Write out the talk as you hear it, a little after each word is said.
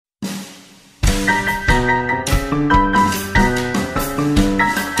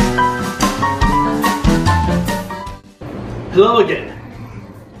Hello again,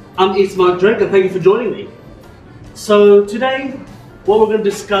 I'm Eat Smart Drink and thank you for joining me. So today, what we're going to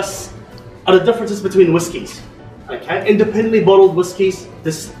discuss are the differences between whiskies. Okay, independently bottled whiskies,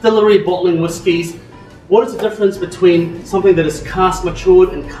 distillery bottling whiskies. What is the difference between something that is cask matured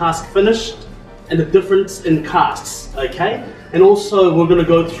and cask finished, and the difference in casks, okay? And also we're going to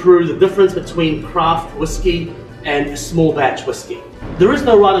go through the difference between craft whiskey and small batch whiskey. There is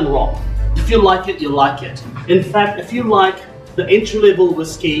no right and wrong. If you like it, you like it. In fact, if you like the entry-level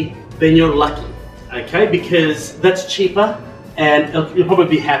whiskey, then you're lucky, okay? Because that's cheaper and you'll probably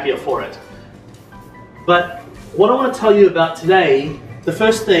be happier for it. But what I want to tell you about today, the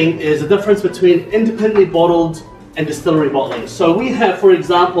first thing is the difference between independently bottled and distillery bottling. So we have, for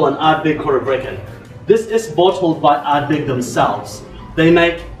example, an Ardbeg Rd. This is bottled by Ardbeg themselves. They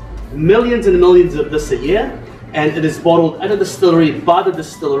make millions and millions of this a year, and it is bottled at a distillery by the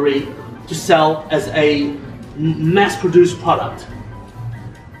distillery to sell as a mass-produced product.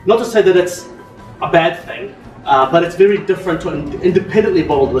 Not to say that it's a bad thing, but it's very different to independently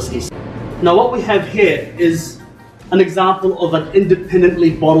bottled whiskeys. Now what we have here is an example of an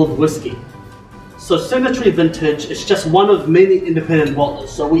independently bottled whiskey. So Signatory Vintage is just one of many independent bottlers.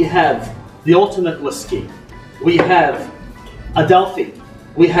 So we have the Ultimate Whiskey, we have Adelphi,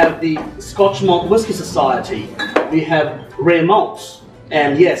 we have the Scotch Malt Whisky Society, we have Rare Malts,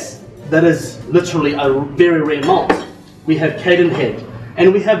 and yes, that is literally a very rare malt. We have Cadenhead,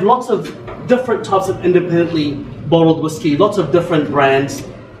 and we have lots of different types of independently bottled whiskey, lots of different brands.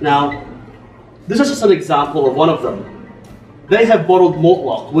 Now, this is just an example of one of them. They have bottled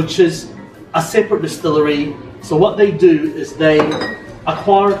Mortlock, which is a separate distillery. So what they do is they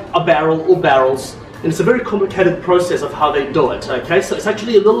acquire a barrel or barrels, and it's a very complicated process of how they do it, okay? So it's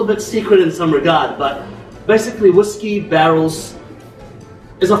actually a little bit secret in some regard, but basically whiskey barrels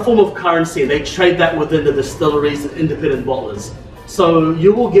is a form of currency. They trade that within the distilleries and independent bottlers. So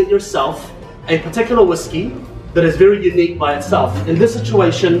you will get yourself a particular whiskey that is very unique by itself. In this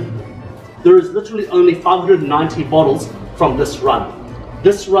situation, there is literally only 590 bottles from this run.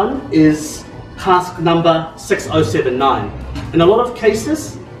 This run is cask number 6079. In a lot of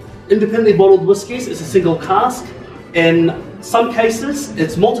cases, independently bottled whiskies is a single cask. In some cases,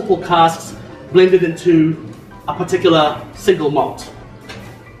 it's multiple casks blended into a particular single malt.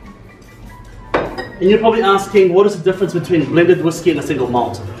 And you're probably asking, what is the difference between blended whiskey and a single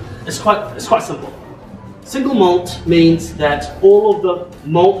malt? It's quite simple. Single malt means that all of the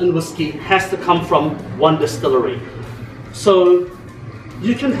malt in whiskey has to come from one distillery. So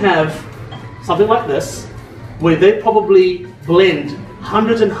you can have something like this, where they probably blend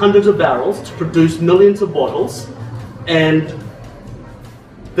hundreds and hundreds of barrels to produce millions of bottles, and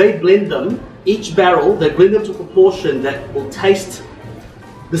they blend them, each barrel, they blend them to a proportion that will taste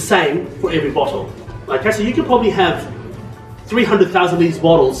the same for every bottle. Okay, so you can probably have 300,000 of these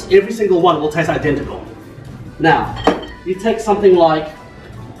bottles, every single one will taste identical. Now, you take something like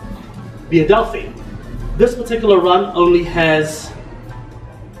the Adelphi. This particular run only has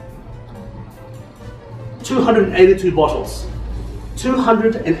 282 bottles.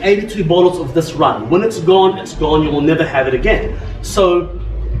 282 bottles of this run. When it's gone, you will never have it again. So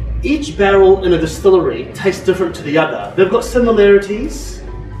each barrel in a distillery tastes different to the other. They've got similarities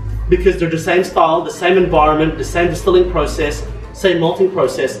because they're the same style, the same environment, the same distilling process, same malting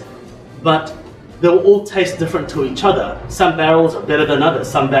process, but they'll all taste different to each other. Some barrels are better than others.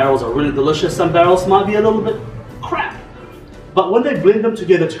 Some barrels are really delicious. Some barrels might be a little bit crap. But when they blend them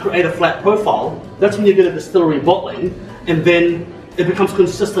together to create a flat profile, that's when you get a distillery bottling, and then it becomes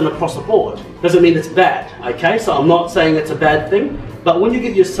consistent across the board. Doesn't mean it's bad, okay? So I'm not saying it's a bad thing, but when you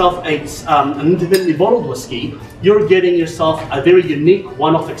get yourself an independently bottled whiskey, you're getting yourself a very unique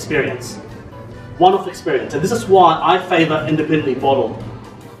one-off experience. One-off experience, and this is why I favor independently bottled.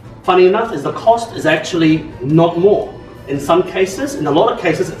 Funny enough, is the cost is actually not more. In some cases, in a lot of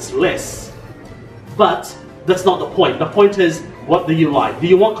cases, it's less. But that's not the point. The point is, what do you like? Do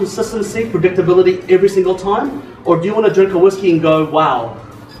you want consistency, predictability every single time? Or do you want to drink a whiskey and go, wow,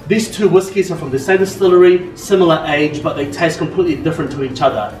 these two whiskeys are from the same distillery, similar age, but they taste completely different to each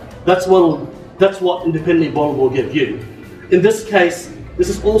other? That's what independently bottled will give you. In this case, this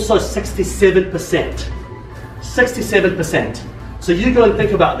is also 67%. 67%. So you go and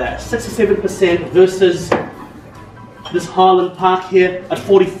think about that. 67% versus this Highland Park here at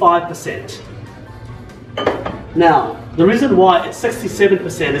 45%. Now, the reason why it's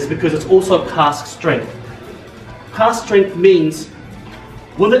 67% is because it's also cask strength. Cask strength means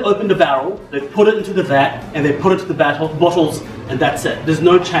when they open the barrel, they put it into the vat and they put it to the bottles, and that's it. There's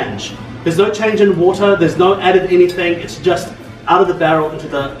no change. There's no change in water, there's no added anything, it's just out of the barrel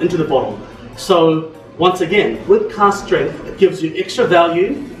into the bottle. So once again, with cask strength, it gives you extra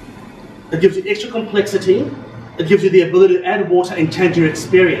value, it gives you extra complexity, it gives you the ability to add water and change your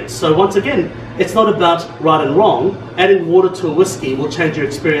experience. So once again, it's not about right and wrong. Adding water to a whiskey will change your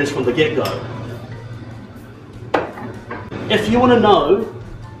experience from the get-go. If you want to know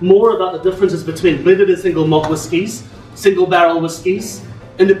more about the differences between blended and single malt whiskies, single barrel whiskies,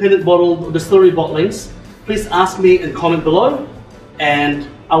 independent bottled or distillery bottlings, please ask me and comment below, and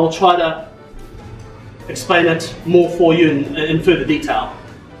I will try to explain it more for you in further detail.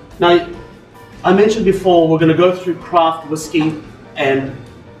 Now, I mentioned before we're going to go through craft whiskey and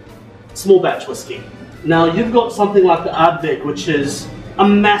small batch whiskey. Now, you've got something like the Ardbeg, which is a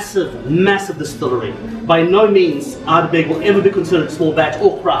massive, massive distillery. By no means Ardbeg will ever be considered small batch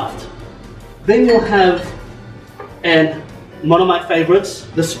or craft. Then you'll have, and one of my favorites,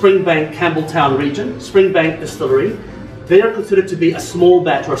 the Springbank Campbelltown region, Springbank Distillery. They are considered to be a small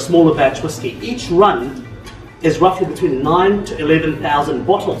batch or a smaller batch whiskey. Each run is roughly between 9,000 to 11,000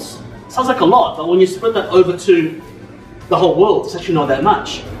 bottles. Sounds like a lot, but when you split that over to the whole world, it's actually not that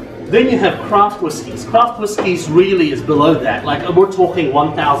much. Then you have craft whiskies. Craft whiskies really is below that. Like we're talking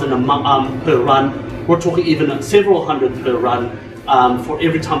 1,000 per run. We're talking even several hundred per run for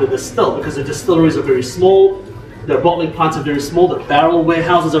every time they distill, because the distilleries are very small, their bottling plants are very small, their barrel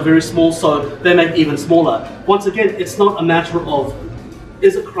warehouses are very small, so they make even smaller. Once again, it's not a matter of,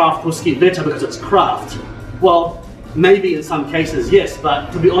 is a craft whiskey better because it's craft? Well, maybe in some cases, yes,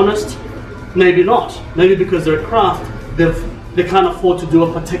 but to be honest, maybe not. Maybe because they're craft, they can't afford to do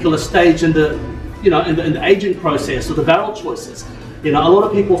a particular stage in the, in the aging process or the barrel choices. A lot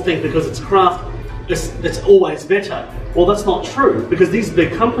of people think because it's craft, it's always better. Well, that's not true, because these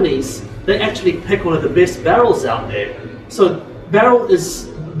big companies, they actually pick one of the best barrels out there. So barrel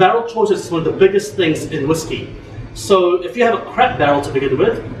choice is one of the biggest things in whiskey. So if you have a crap barrel to begin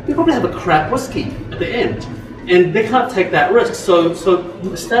with, you probably have a crap whiskey at the end. And they can't take that risk. So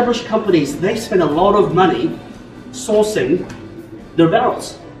established companies, they spend a lot of money sourcing their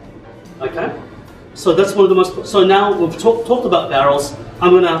barrels. Okay? So that's one of the most, so now we've talked about barrels,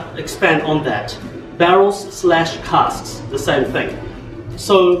 I'm gonna expand on that. Barrels / casks, the same thing.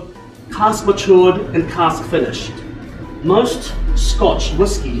 So cask matured and cask finished. Most Scotch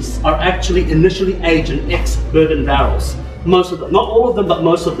whiskies are actually initially aged in ex-bourbon barrels. Most of them, not all of them, but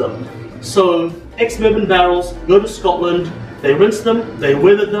most of them. So ex-bourbon barrels go to Scotland, they rinse them, they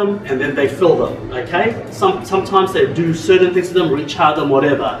weather them, and then they fill them, okay? Sometimes they do certain things to them, recharge them,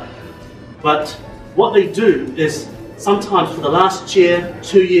 whatever. But what they do is sometimes for the last year,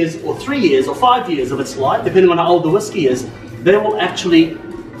 2 years, or 3 years, or 5 years of its life, depending on how old the whiskey is, they will actually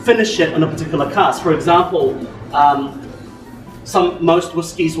finish it on a particular cask. For example, most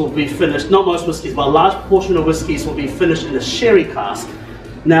whiskies will be finished, not most whiskies, but a large portion of whiskies will be finished in a sherry cask.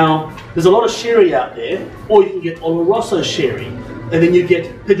 Now, there's a lot of sherry out there, or you can get Oloroso sherry, and then you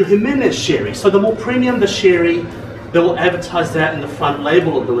get Pedro Jimenez sherry. So the more premium the sherry, they will advertise that in the front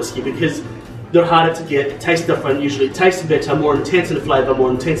label of the whiskey, because they're harder to get, taste different, usually taste better, more intense in flavor, more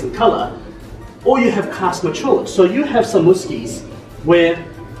intense in color. Or you have cask matured. So you have some whiskies where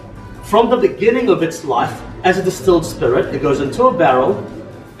from the beginning of its life, as a distilled spirit, it goes into a barrel,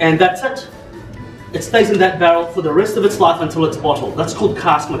 and that's it. It stays in that barrel for the rest of its life until it's bottled. That's called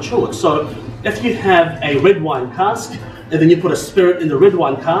cask matured. So if you have a red wine cask, and then you put a spirit in the red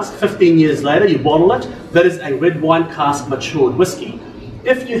wine cask, 15 years later you bottle it, that is a red wine cask matured whiskey.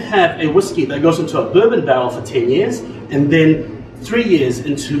 If you have a whiskey that goes into a bourbon barrel for 10 years, and then 3 years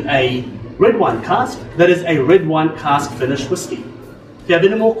into a red wine cask, that is a red wine cask finished whiskey. If you have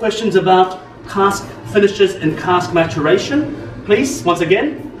any more questions about cask finishes and cask maturation, please, once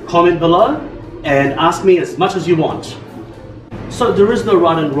again, comment below and ask me as much as you want. So there is no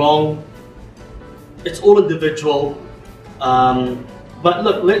right and wrong, it's all individual, but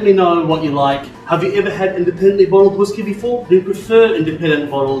look, let me know what you like. Have you ever had independently bottled whiskey before? Do you prefer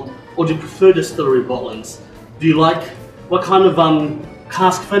independent bottled, or do you prefer distillery bottlings? Do you like, what kind of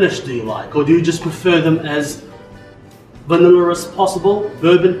cask finish do you like, or do you just prefer them as vanilla as possible,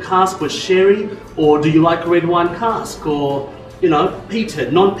 bourbon cask with sherry, or do you like red wine cask, or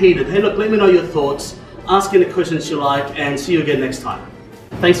peated, non-peated? Hey look, let me know your thoughts, ask any questions you like, and see you again next time.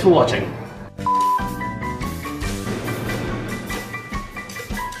 Thanks for watching.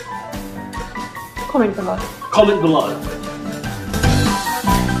 Comment below. Comment below.